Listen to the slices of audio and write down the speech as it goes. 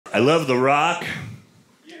I love The Rock.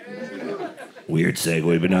 Weird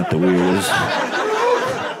segue, but not the weirdest.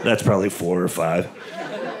 That's probably 4 or 5.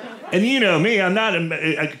 And you know me,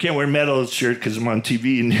 I can't wear metal shirt because I'm on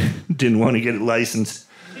TV and didn't want to get it licensed.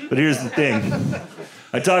 But here's the thing.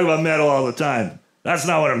 I talk about metal all the time. That's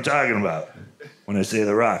not what I'm talking about when I say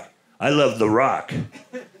The Rock. I love The Rock.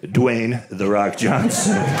 Dwayne The Rock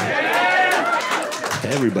Johnson.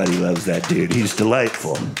 Everybody loves that dude. He's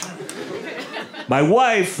delightful. My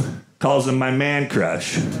wife calls him my man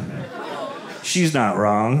crush. She's not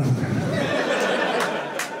wrong.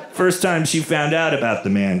 First time she found out about the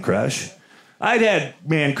man crush. I'd had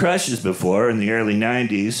man crushes before in the early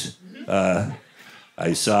 90s.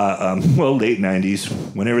 I saw, late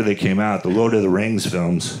 90s, whenever they came out, the Lord of the Rings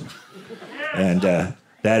films. And that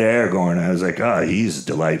Aragorn, I was like, oh, he's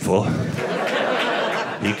delightful.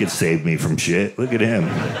 He could save me from shit. Look at him.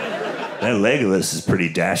 That Legolas is pretty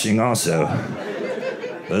dashing also.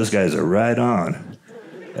 Those guys are right on.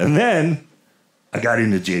 And then I got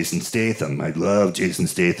into Jason Statham. I love Jason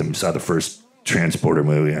Statham. Saw the first Transporter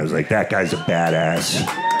movie. I was like, that guy's a badass.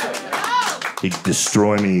 He'd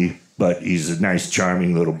destroy me, but he's a nice,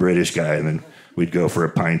 charming little British guy. And then we'd go for a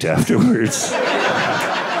pint afterwards.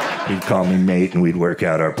 He'd call me mate, and we'd work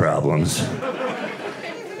out our problems.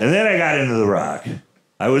 And then I got into The Rock.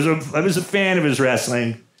 I was a fan of his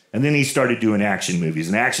wrestling, and then he started doing action movies.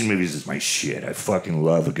 And action movies is my shit. I fucking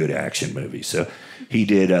love a good action movie. So he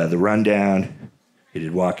did The Rundown. He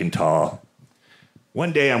did Walking Tall.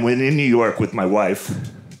 One day I'm in New York with my wife,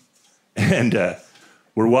 and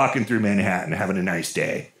we're walking through Manhattan having a nice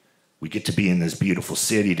day. We get to be in this beautiful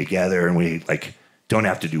city together, and we don't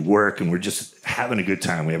have to do work, and we're just having a good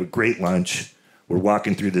time. We have a great lunch. We're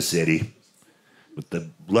walking through the city with the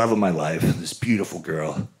love of my life, this beautiful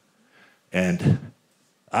girl. And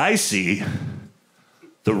I see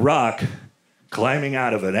The Rock climbing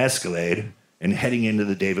out of an Escalade and heading into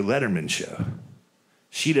the David Letterman show.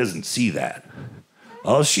 She doesn't see that.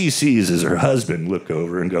 All she sees is her husband look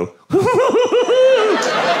over and go,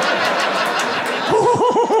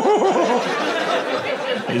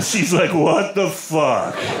 and she's like, what the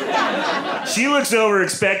fuck? She looks over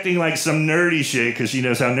expecting some nerdy shit because she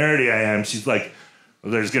knows how nerdy I am. She's like,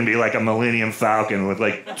 well, there's going to be a Millennium Falcon with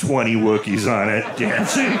 20 Wookiees on it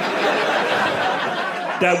dancing.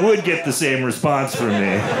 That would get the same response from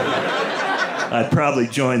me. I'd probably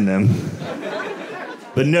join them.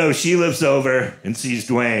 But no, she looks over and sees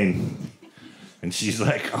Dwayne. And she's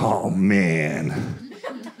like, oh, man.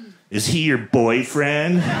 Is he your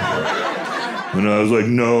boyfriend? And I was like,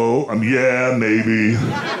 no. Yeah, maybe.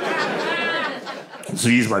 So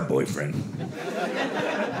he's my boyfriend.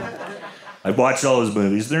 I've watched all his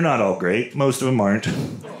movies. They're not all great. Most of them aren't.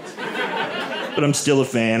 But I'm still a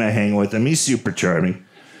fan. I hang with him. He's super charming.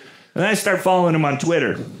 And then I start following him on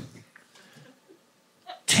Twitter.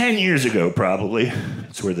 10 years ago, probably.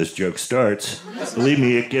 That's where this joke starts. Believe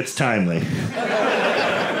me, it gets timely.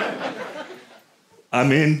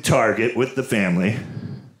 I'm in Target with the family,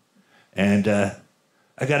 and I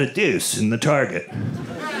got a deuce in the Target.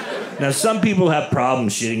 Now, some people have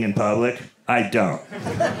problems shitting in public. I don't.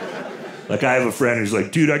 I have a friend who's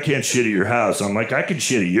like, dude, I can't shit at your house. I'm like, I can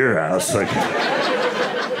shit at your house. I'm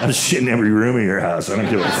shitting every room of your house. I don't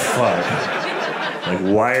give a fuck.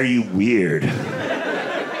 Why are you weird?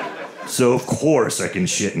 So, of course, I can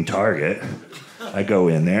shit in Target. I go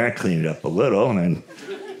in there, I clean it up a little, and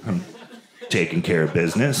I'm taking care of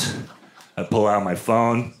business. I pull out my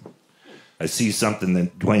phone. I see something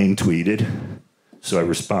that Dwayne tweeted, so I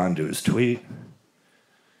respond to his tweet.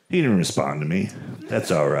 He didn't respond to me.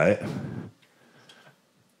 That's all right.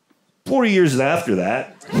 4 years after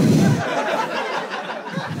that,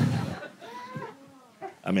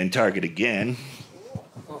 I'm in Target again.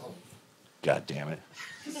 God damn it.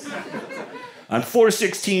 On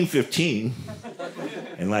 4/16/15,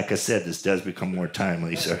 and like I said, this does become more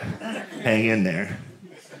timely, so hang in there.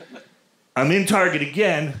 I'm in Target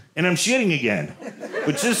again, and I'm shitting again.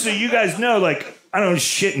 But just so you guys know, I don't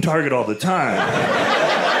shit in Target all the time.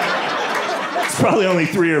 It's probably only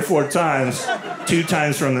 3 or 4 times, 2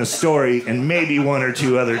 times from this story, and maybe 1 or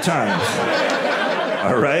 2 other times.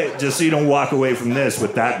 All right? Just so you don't walk away from this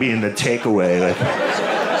with that being the takeaway.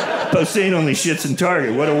 Posehn only shits in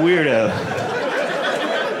Target. What a weirdo.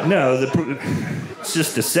 No, it's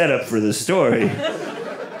just a setup for the story.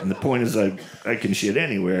 And the point is I can shit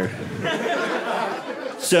anywhere.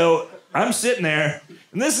 So I'm sitting there,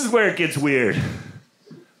 and this is where it gets weird.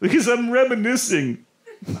 Because I'm reminiscing.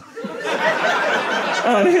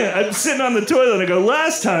 I'm sitting on the toilet, and I go,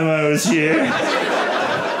 last time I was here.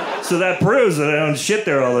 So that proves that I don't shit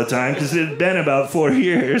there all the time, because it had been about 4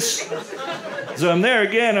 years. So I'm there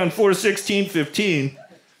again on 4/16/15,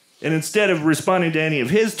 and instead of responding to any of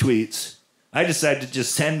his tweets, I decided to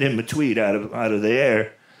just send him a tweet out of the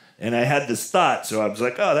air. And I had this thought, so I was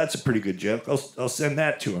like, oh, that's a pretty good joke. I'll send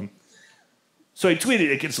that to him. So I tweeted,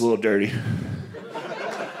 it gets a little dirty.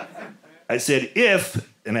 I said,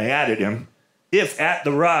 and I added him, if at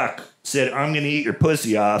The Rock said, I'm going to eat your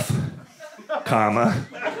pussy off, comma,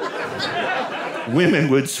 women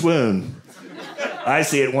would swoon. I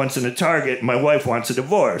say it once in a Target, and my wife wants a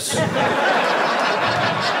divorce.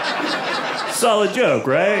 Solid joke,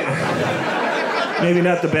 right? Maybe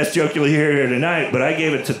not the best joke you'll hear here tonight, but I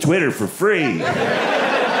gave it to Twitter for free. You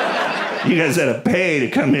guys had to pay to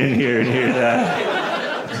come in here and hear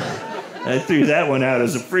that. I threw that one out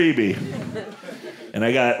as a freebie. And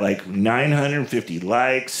I got like 950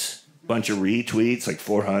 likes, a bunch of retweets, like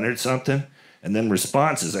 400 something, and then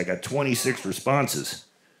responses. I got 26 responses.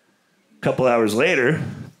 A couple hours later,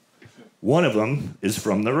 one of them is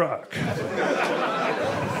from The Rock.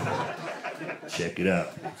 Check it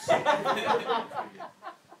out.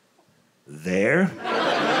 There.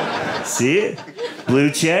 See it?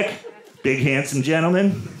 Blue check. Big handsome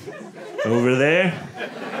gentleman. Over there.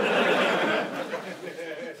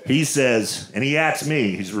 He says, and he asks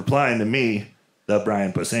me, he's replying to me, the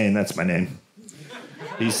Brian Posehn, that's my name.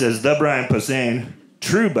 He says, the Brian Posehn,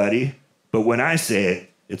 true, buddy, but when I say it,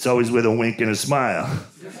 it's always with a wink and a smile.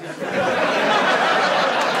 I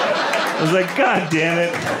was like, God damn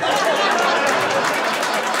it.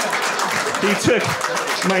 He took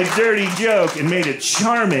my dirty joke and made it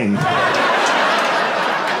charming.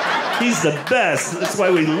 He's the best. That's why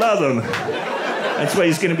we love him. That's why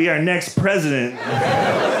he's going to be our next president.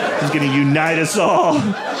 He's going to unite us all.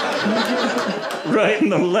 Right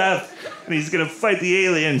and the left. And he's going to fight the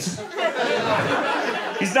aliens.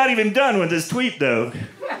 He's not even done with his tweet, though.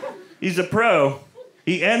 He's a pro.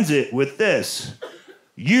 He ends it with this.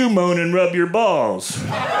 You moan and rub your balls.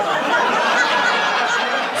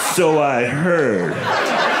 So I heard.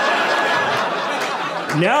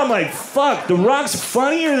 Now I'm like, fuck, The Rock's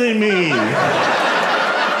funnier than me. Like,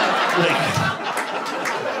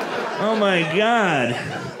 oh my God.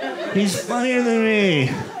 He's funnier than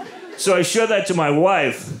me. So I showed that to my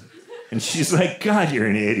wife, and she's like, God, you're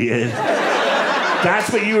an idiot. That's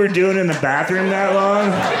what you were doing in the bathroom that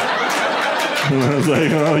long? And I was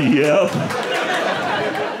like, oh, yep.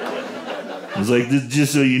 I was like,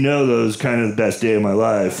 just so you know, that was kind of the best day of my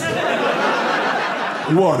life.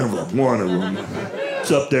 One of them.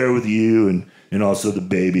 It's up there with you and also the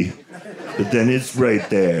baby. But then it's right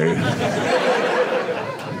there.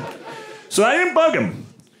 So I didn't bug him.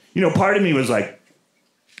 You know, part of me was like,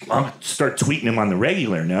 I'll start tweeting him on the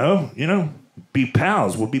regular, no? You know, be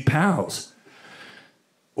pals, we'll be pals.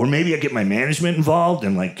 Or maybe I get my management involved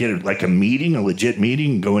and like get a meeting, a legit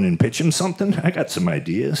meeting, and go in and pitch him something. I got some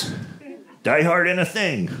ideas. Die Hard in a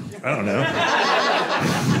thing. I don't know.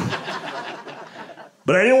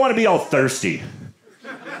 But I didn't want to be all thirsty.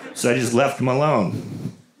 So I just left him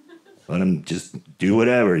alone. Let him just do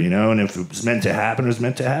whatever, you know? And if it was meant to happen, it was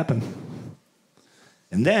meant to happen.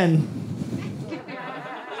 And then...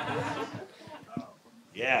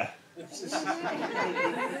 yeah.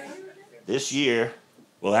 This year,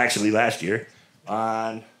 well, actually last year,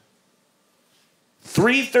 on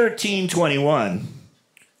 3/13/21,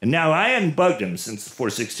 and now I hadn't bugged him since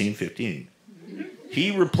 4/16/15.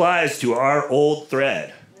 He replies to our old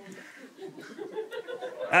thread.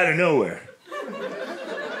 Out of nowhere.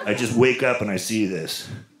 I just wake up and I see this.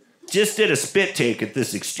 Just did a spit take at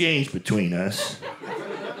this exchange between us.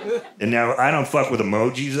 And now I don't fuck with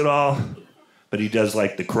emojis at all, but he does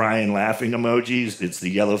like the crying, laughing emojis. It's the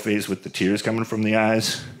yellow face with the tears coming from the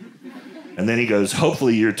eyes. And then he goes,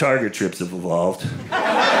 hopefully your Target trips have evolved.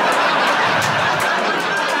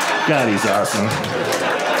 God, he's awesome.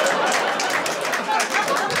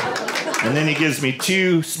 And then he gives me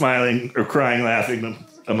 2 smiling or crying, laughing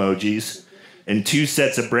emojis and 2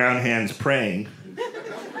 sets of brown hands praying.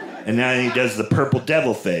 And now he does the purple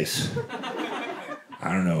devil face.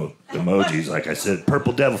 I don't know emojis, like I said,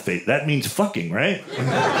 purple devil face. That means fucking, right?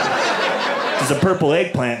 Because a purple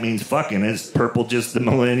eggplant means fucking. Is purple just the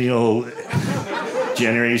millennial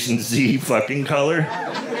Generation Z fucking color?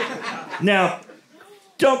 Now,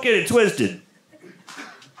 don't get it twisted.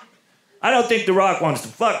 I don't think The Rock wants to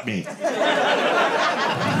fuck me. I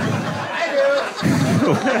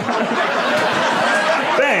do.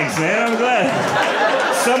 Thanks, man. I'm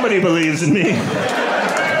glad somebody believes in me.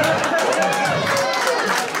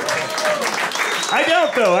 I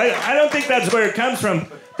don't, though. I don't think that's where it comes from.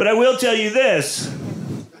 But I will tell you this.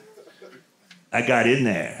 I got in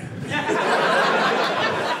there.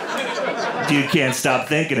 Dude can't stop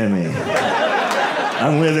thinking of me.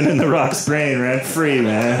 I'm living in the Rock's brain rent free,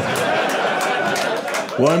 man.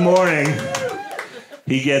 One morning,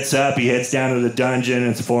 he gets up, he heads down to the dungeon.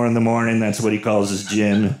 It's 4 a.m. That's what he calls his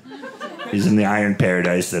gym. He's in the Iron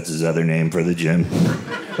Paradise. That's his other name for the gym.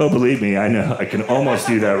 Oh, believe me, I know. I can almost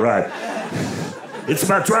do that right. It's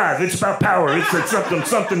about drive. It's about power. It's like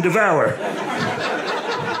something devour.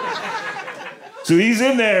 So he's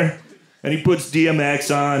in there, and he puts DMX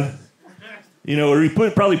on. You know, or he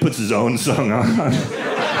probably puts his own song on.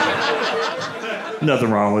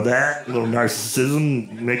 Nothing wrong with that. A little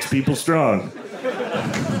narcissism makes people strong.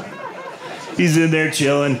 He's in there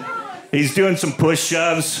chilling. He's doing some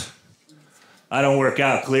push-shoves. I don't work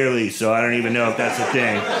out, clearly, so I don't even know if that's a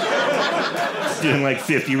thing. He's doing like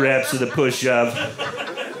 50 reps of the push-shove.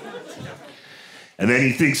 And then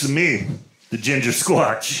he thinks of me, the ginger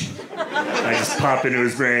squatch. I just pop into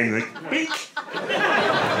his brain, like, beak.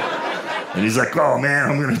 And he's like, oh man,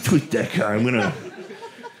 I'm gonna tweet that guy,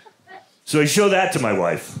 So I show that to my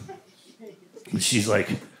wife. And she's like,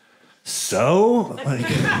 so? Like,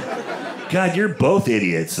 God, you're both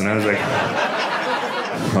idiots. And I was like,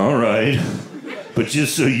 all right. But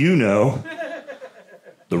just so you know,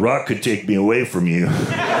 The Rock could take me away from you.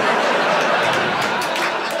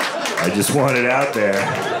 I just want it out there.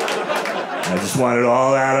 I just want it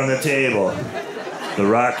all out on the table. The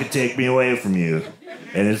Rock could take me away from you.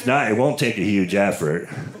 And it won't take a huge effort.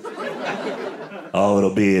 All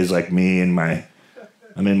it'll be is like me and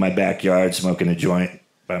I'm in my backyard smoking a joint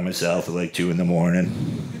by myself at like 2 a.m.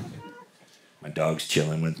 My dog's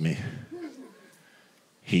chilling with me.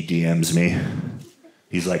 He DMs me.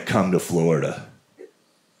 He's like, come to Florida.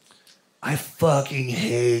 I fucking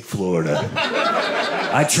hate Florida.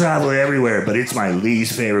 I travel everywhere, but it's my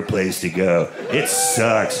least favorite place to go. It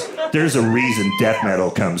sucks. There's a reason death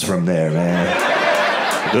metal comes from there, man.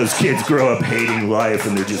 Those kids grow up hating life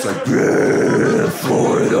and they're just like,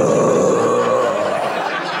 Florida.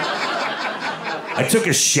 I took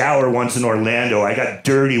a shower once in Orlando. I got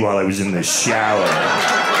dirty while I was in the shower.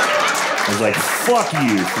 I was like, fuck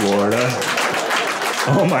you, Florida.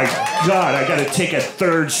 Oh my God, I gotta take a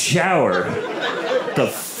 3rd shower. The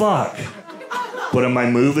fuck? But am I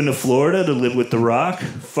moving to Florida to live with The Rock?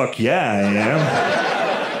 Fuck yeah, I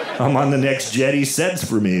am. I'm on the next jet he sets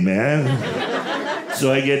for me, man.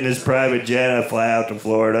 So I get in his private jet, I fly out to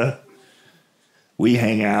Florida. We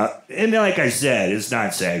hang out. And like I said, it's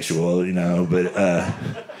not sexual, you know, but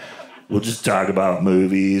we'll just talk about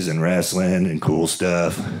movies and wrestling and cool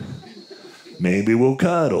stuff. Maybe we'll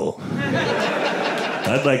cuddle.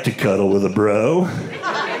 I'd like to cuddle with a bro.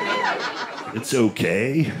 It's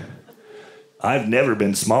okay. I've never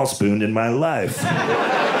been small spooned in my life.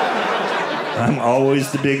 I'm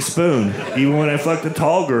always the big spoon. Even when I fucked a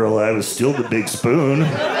tall girl, I was still the big spoon.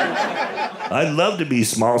 I'd love to be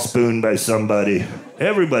small spooned by somebody.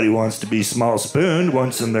 Everybody wants to be small spooned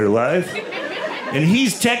once in their life. And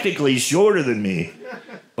he's technically shorter than me,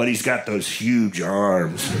 but he's got those huge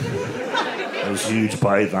arms. Those huge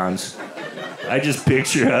pythons. I just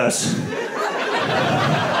picture us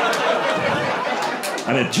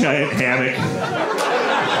on a giant hammock,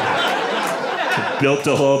 built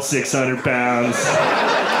to hold 600 pounds.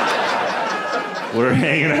 We're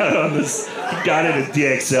hanging out on this, got it at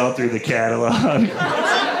DXL through the catalog.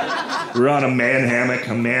 We're on a man hammock,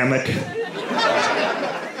 a mammoth.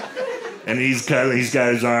 And he's got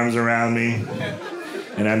his arms around me.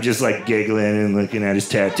 And I'm just like giggling and looking at his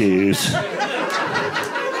tattoos.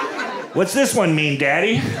 What's this one mean,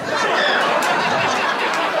 Daddy?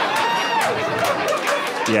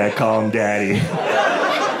 Yeah, I call him Daddy.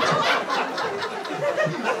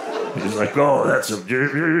 He's like, oh, that's a...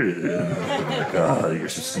 Like, oh, your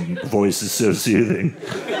voice is so soothing.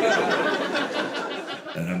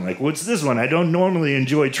 And I'm like, what's this one? I don't normally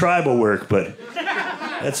enjoy tribal work, but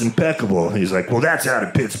that's impeccable. He's like, well, that's out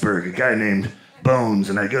of Pittsburgh. A guy named Bones,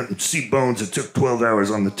 and I got to see Bones. It took 12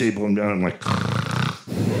 hours on the table and down. I'm like...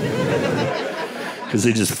 Because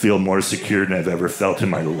they just feel more secure than I've ever felt in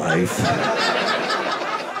my life.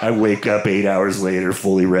 I wake up 8 hours later,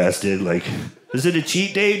 fully rested, like, is it a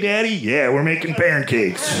cheat day, Daddy? Yeah, we're making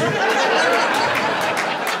pancakes.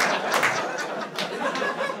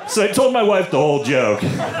 So I told my wife the whole joke.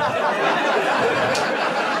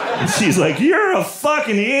 And she's like, you're a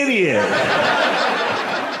fucking idiot.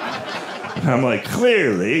 And I'm like,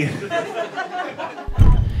 clearly.